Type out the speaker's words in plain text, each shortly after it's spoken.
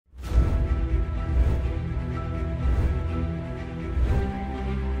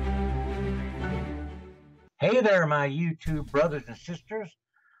Hey there, my YouTube brothers and sisters.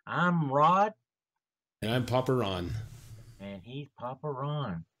 I'm Rod, And I'm Papa Ron. and he's Papa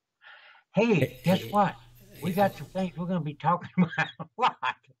Ron. Hey, Hey, guess hey, what? We hey, got some things we're going to be talking about a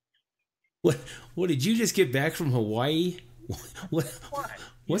lot. what? What did you just get back from Hawaii? What? What?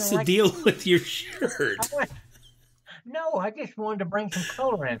 You What's know, the like, deal with your I shirt? went, no, I just wanted to bring some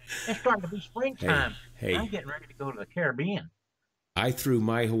color in. It's starting to be Hey, springtime. I'm hey, getting ready to go to the Caribbean. I threw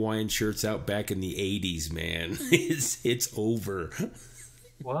my Hawaiian shirts out back in the '80s, man. It's over.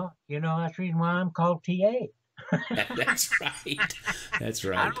 Well, that's the reason why I'm called TA. That's right. That's I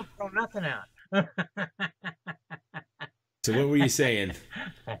right. don't throw nothing out. So what were you saying?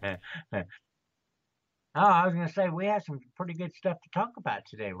 Oh, I was going to say we have some pretty good stuff to talk about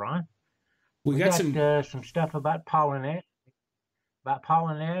today, Ron. We We got got some. some stuff about Polynex,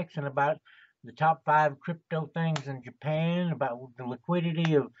 and about the top five crypto things in Japan, about the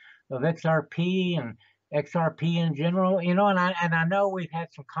liquidity of XRP and XRP in general. And I know we've had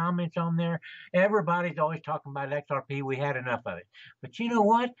some comments on there. Everybody's always talking about XRP. We had enough of it. But you know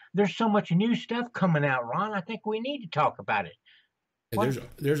what? There's so much new stuff coming out, Ron. I think we need to talk about it. What do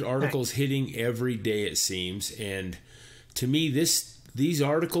There's you think? articles hitting every day, it seems, and to me these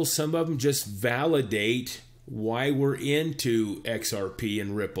articles, some of them just validate why we're into XRP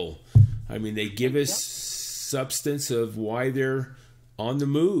and Ripple. I mean, they give us Yep. substance of why they're on the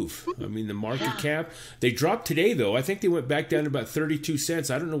move. I mean, the market Yeah. cap, they dropped today though. I think they went back down to about 32 cents.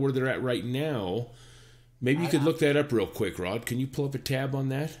 I don't know where they're at right now. Maybe you I, could I look that up real quick, Rod. Can you pull up a tab on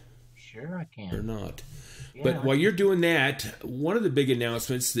that sure I or can. not? Yeah, But I while can. you're doing that, one of the big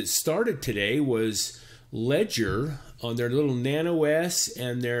announcements that started today was Ledger on their little Nano S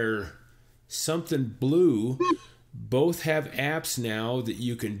and their something blue both have apps now that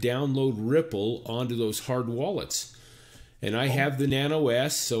you can download Ripple onto those hard wallets. And I Oh, have the Nano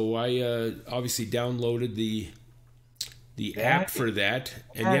S, so I obviously downloaded the app that is for that.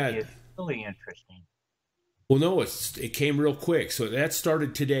 And that yeah, is really interesting. well, no, it came real quick. So that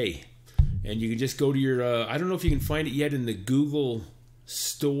started today. And you can just go to your, I don't know if you can find it yet in the Google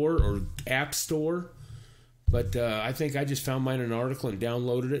store or App Store, but I think I just found mine in an article and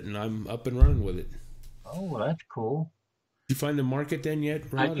downloaded it, and I'm up and running with it. Did Oh, well, that's cool. you find the market then yet,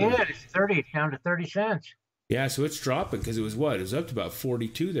 I Rod? Or did. It's 30. It's down to 30 cents. yeah, so it's dropping because it was what? It was up to about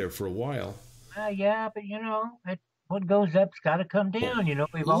 42 there for a while. Yeah, but what goes up's got to come Well, down.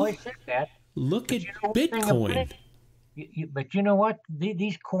 We've look, always said that. look But at one thing about Bitcoin. it, but you know what?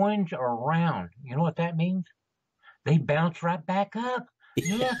 These coins are round. You know what that means? They bounce right back up.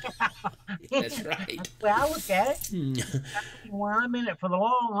 Yeah, That's right. that's the way I look at it. When I'm in it for the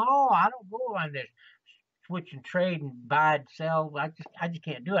long haul, I don't go on this switch and trade and buy and sell. I just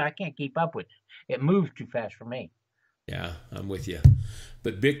can't do it. I can't keep up with it. It moves too fast for me. Yeah, I'm with you.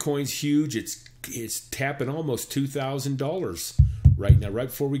 But Bitcoin's huge. It's tapping almost $2,000 right now. Right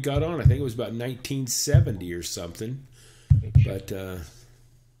before we got on, I think it was about 1970 or something. It should. But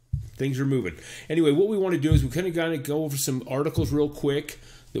things are moving. Anyway, what we want to do is we kind of got to go over some articles real quick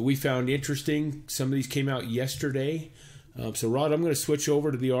that we found interesting. Some of these came out yesterday. So Rod, I'm going to switch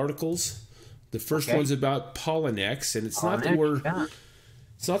over to the articles. The first Okay. one's about Polynex, and Oh, next, yeah.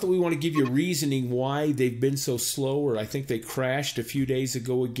 it's not that we want to give you reasoning why they've been so slow, or I think they crashed a few days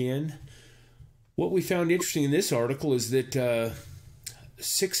ago again. What we found interesting in this article is that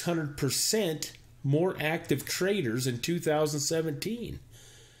 600% more active traders in 2017.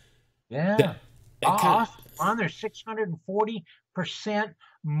 Yeah. That, that kind of, Awesome. On there's 640%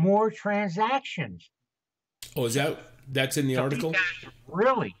 more transactions. oh, is So, that's in the so these article? guys are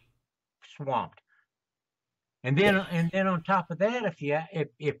really swamped. And then Yeah, on top of that, if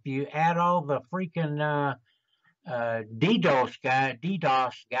you add all the freaking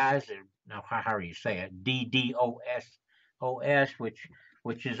DDoS guys, now how do you say it? DDoS,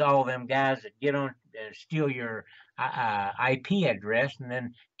 which is all them guys that get on steal your IP address and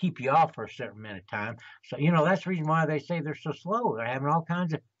then keep you off for a certain amount of time. So that's the reason why they say they're so slow. They're having all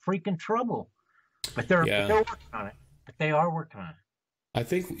kinds of freaking trouble, but they're yeah. working on it. But they are working on it. I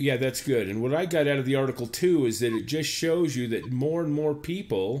think, yeah, that's good. And what I got out of the article too is that it just shows you that more and more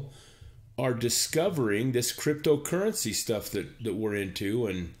people are discovering this cryptocurrency stuff that we're into,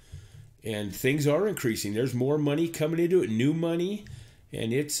 and things are increasing. There's more money coming into it, new money,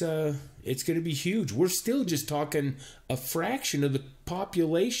 and it's going to be huge. We're still just talking a fraction of the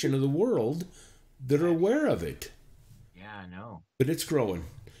population of the world that are Yes. aware of it, Yeah, I know. but it's growing.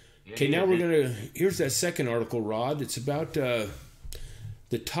 It Okay, now is. we're going to, here's that second article, Rod. It's about the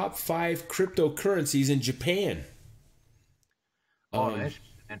top 5 cryptocurrencies in Japan. Oh, Um, that's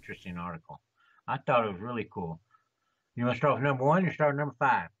an interesting article. I thought it was really cool. You want to start with number one or start with number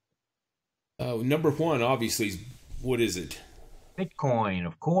five? Number one, obviously, what is it? Bitcoin,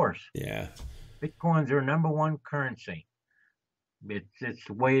 of course. Yeah. Bitcoin's their number one currency. It's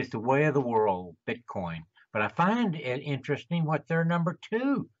the way of the world, Bitcoin. But I find it interesting what their number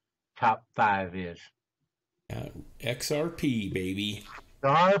two top five is. XRP, baby.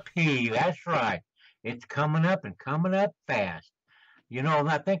 XRP, that's right. It's coming up and coming up fast. You know,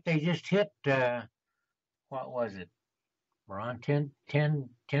 I think they just hit what was it? Around 10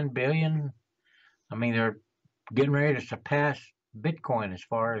 billion. I mean, they're getting ready to surpass Bitcoin as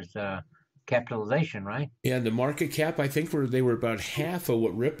far as capitalization, right? Yeah, the market cap, I think they were about half of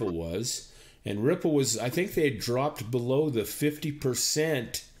what Ripple was. And Ripple was, I think they had dropped below the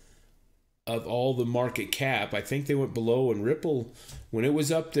 50% of all the market cap. I think they went below, and Ripple, when it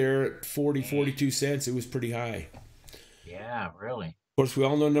was up there at 42 cents, it was pretty high. Yeah, really. Of course, we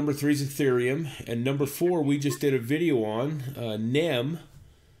all know number 3 is Ethereum. And number 4, we just did a video on, NEM,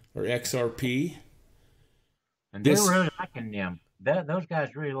 or XRP. And they're really liking NEM. Those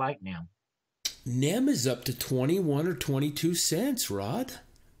guys really like NEM. NEM is up to 21 or 22 cents, Rod.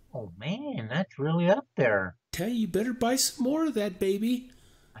 Oh, man, that's really up there. Tell you better buy some more of that, baby.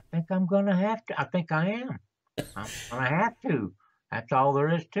 I think I'm going to have to. I think I am. I'm going to have to. That's all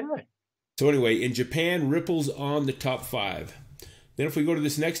there is to it. So anyway, in Japan, Ripple's on the top 5. Then if we go to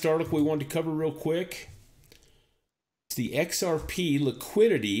this next article we wanted to cover real quick, it's the XRP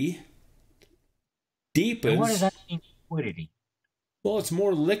liquidity deepens. And what does that mean, liquidity? Well, it's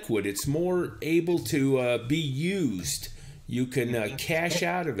more liquid. It's more able to be used. You can cash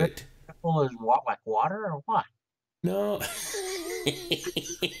out of it. Ripple is what, like water or what? No.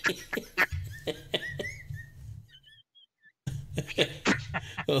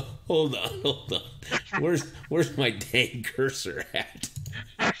 Oh, hold on. Where's my dang cursor at?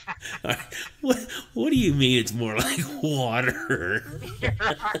 What do you mean it's more like water?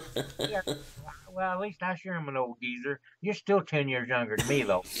 Yeah. Well, at least I sure am an old geezer. You're still 10 years younger than me,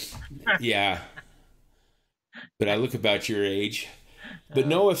 though. Yeah. But I look about your age. But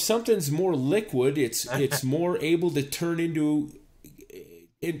no, if something's more liquid, it's more able to turn into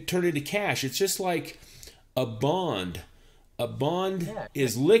cash. It's just like a bond. A bond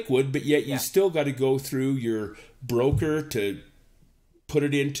is liquid, but yet you still got to go through your broker to put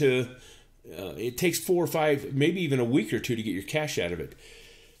it into. It takes 4 or 5, maybe even a week or 2 to get your cash out of it.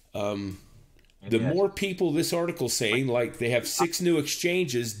 The more people, this article's saying, like they have 6 new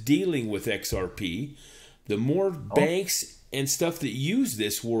exchanges dealing with XRP, the more banks and stuff that use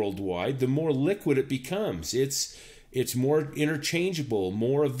this worldwide, the more liquid it becomes. It's more interchangeable,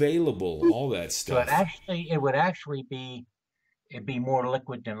 more available, all that stuff. So it would actually be more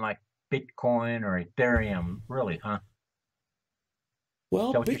liquid than like Bitcoin or Ethereum, really, huh?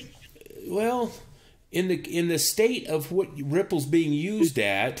 Well, in the state of what Ripple's being used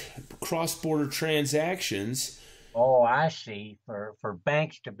at, cross-border transactions. Oh, I see. For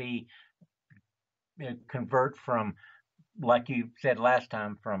banks to be convert from, like you said last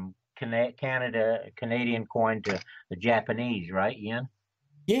time, from Canadian coin to the Japanese, right, Ian?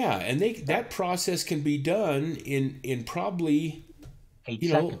 Yeah, and that process can be done in probably 8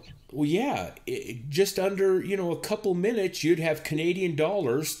 seconds. Well, yeah, just under a couple minutes, you'd have Canadian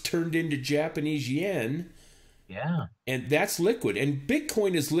dollars turned into Japanese yen. Yeah, and that's liquid. And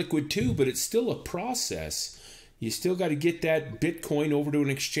Bitcoin is liquid too, but it's still a process. You still got to get that Bitcoin over to an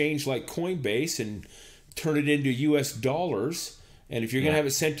exchange like Coinbase and turn it into U.S. dollars. And if you're going to have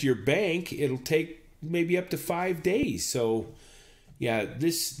it sent to your bank, it'll take maybe up to 5 days. So, yeah,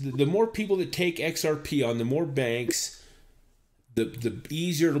 the more people that take XRP on, the more banks, the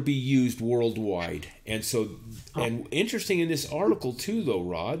easier it'll be used worldwide. And so, and interesting in this article too, though,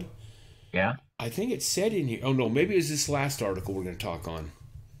 Rod. Yeah. I think it said in here. Oh no, maybe it was this last article we're going to talk on.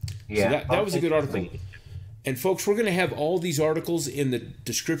 Yeah, so that was a good article. And folks, we're going to have all these articles in the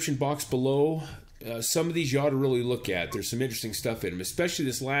description box below. Some of these you ought to really look at. There's some interesting stuff in them, especially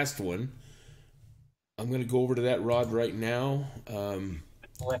this last one. I'm going to go over to that, Rod, right now.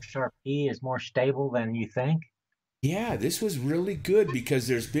 XRP is more stable than you think. Yeah, this was really good because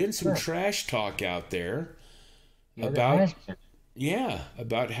there's been some trash talk out there about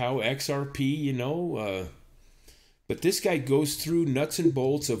how XRP, but this guy goes through nuts and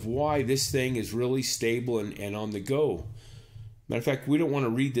bolts of why this thing is really stable and on the go. Matter of fact, we don't want to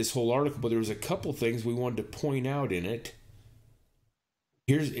read this whole article, but there was a couple things we wanted to point out in it.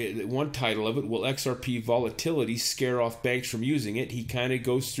 Here's one title of it: Will XRP volatility scare off banks from using it? He kind of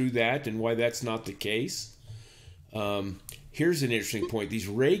goes through that and why that's not the case. Here's an interesting point: these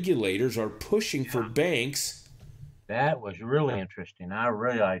regulators are pushing for banks. That was really interesting. I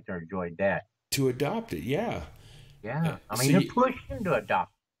really enjoyed that. To adopt it, yeah. Yeah, I mean, they're pushing to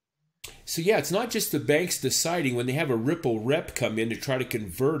adopt. So yeah, it's not just the banks deciding when they have a Ripple rep come in to try to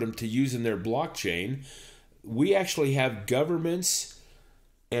convert them to using their blockchain. We actually have governments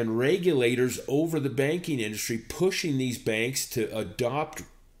and regulators over the banking industry pushing these banks to adopt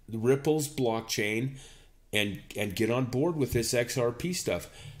Ripple's blockchain and get on board with this XRP stuff.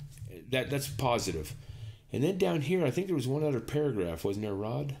 That's positive. And then down here, I think there was one other paragraph, wasn't there,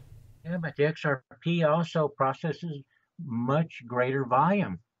 Rod? Yeah, but the XRP also processes much greater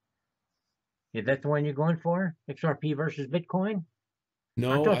volume. Is that the one you're going for? XRP versus Bitcoin?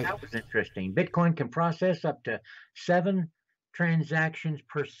 No, I thought that was interesting. Bitcoin can process up to 7 transactions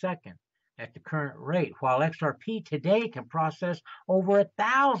per second at the current rate, while XRP today can process over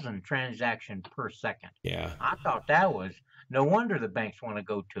 1,000 transactions per second. Yeah. I thought that was no wonder the banks want to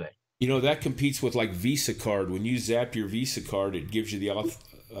go to it. You know, that competes with like Visa card. When you zap your Visa card, it gives you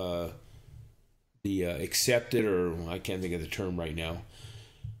the accepted, or I can't think of the term right now.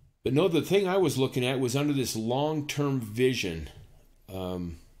 But no, the thing I was looking at was under this long-term vision.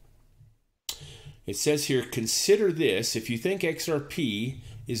 It says here, consider this. If you think XRP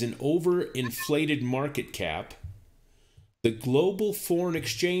is an overinflated market cap, the global foreign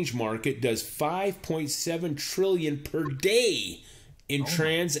exchange market does 5.7 trillion per day in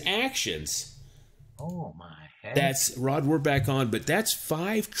transactions. Oh my head. That's, Rod, we're back on, but that's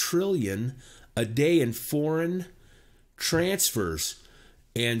 5 trillion a day in foreign transfers.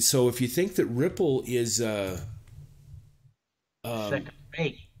 And so if you think that Ripple is second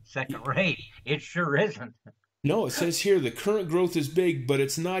rate, it sure isn't. No, it says here the current growth is big, but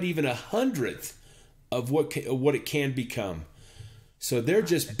it's not even 1/100th of what it can become. So they're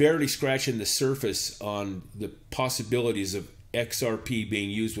just barely scratching the surface on the possibilities of XRP being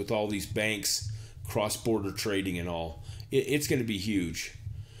used with all these banks, cross-border trading and all. It's going to be huge.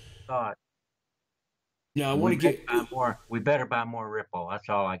 God. Now I want to get more. We better buy more Ripple. That's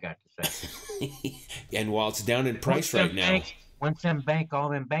all I got to say. And while it's down in price right now, once all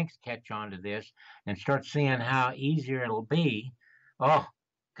them banks catch on to this and start seeing how easier it'll be, oh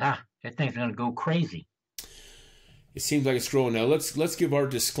God, that thing's going to go crazy. It seems like it's growing now. Let's give our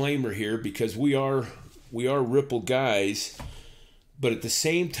disclaimer here, because we are Ripple guys, but at the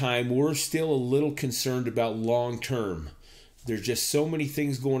same time we're still a little concerned about long term. There's just so many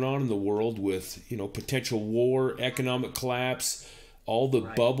things going on in the world with, potential war, economic collapse, all the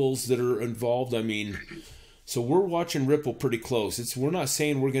bubbles that are involved. I mean, so we're watching Ripple pretty close. We're not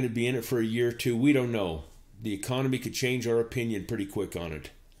saying we're going to be in it for a year or two. We don't know. The economy could change our opinion pretty quick on it.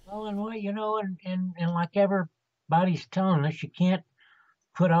 Well, and and like everybody's telling us, you can't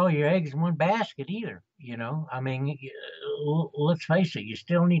put all your eggs in one basket either. I mean, let's face it, you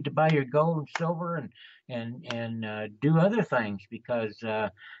still need to buy your gold and silver and do other things, because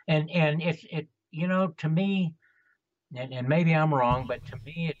and it's to me, and maybe I'm wrong, but to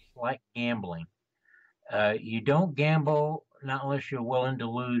me it's like gambling. You don't gamble not unless you're willing to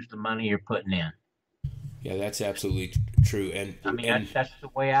lose the money you're putting in. Yeah, that's absolutely true. And I mean, that's the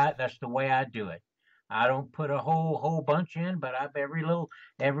way I do it. I don't put a whole bunch in, but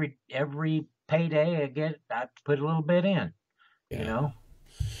every payday I get, I put a little bit in. Yeah.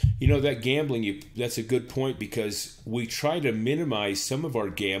 That gambling, that's a good point, because we try to minimize some of our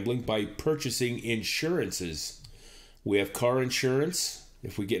gambling by purchasing insurances. We have car insurance.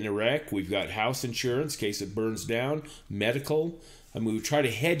 If we get in a wreck, we've got house insurance in case it burns down, medical. I mean, we try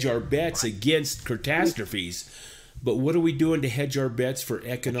to hedge our bets against catastrophes. But what are we doing to hedge our bets for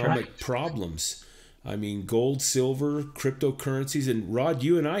economic problems? I mean, gold, silver, cryptocurrencies. And Rod,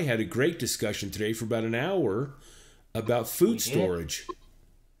 you and I had a great discussion today for about an hour about food storage.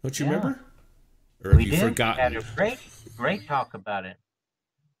 Don't you remember? Or have you forgotten? We had a great talk about it.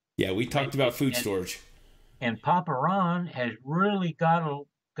 Yeah, we talked about food storage. And Papa Ron has really got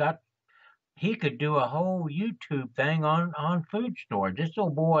he could do a whole YouTube thing on food storage. This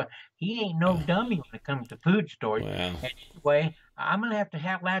old boy, he ain't no dummy when it comes to food storage. Wow. And anyway, I'm going to have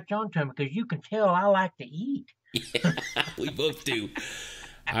to latch on to him, because you can tell I like to eat. Yeah, we both do.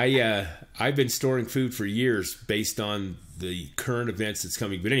 I've been storing food for years based on the current events that's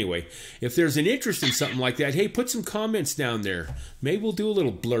coming. But anyway, if there's an interest in something like that, hey, put some comments down there. Maybe we'll do a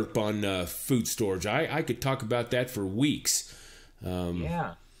little blurb on food storage. I could talk about that for weeks.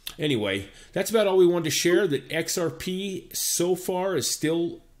 Yeah. Anyway, that's about all we wanted to share. That XRP so far is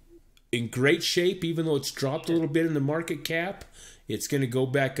still in great shape, even though it's dropped a little bit in the market cap. It's going to go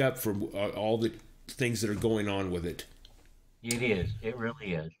back up for all the things that are going on with it. It is. It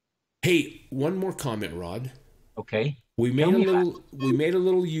really is. Hey, one more comment, Rod. Okay. We made a little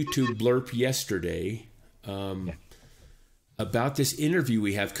YouTube blurb yesterday about this interview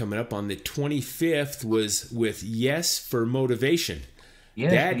we have coming up on the 25th was with Yes for Motivation.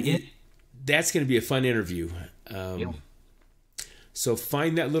 Yes, that's going to be a fun interview. Yeah. So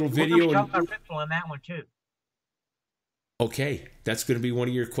find that little We're video. going to talk about Ripple on that one too. Okay, that's going to be one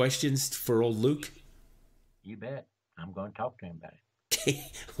of your questions for old Luke. You bet. I'm going to talk to him about it.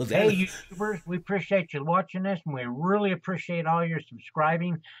 Well, hey, YouTubers, we appreciate you watching this, and we really appreciate all your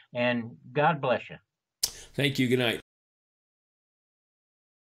subscribing, and God bless you. Thank you. Good night.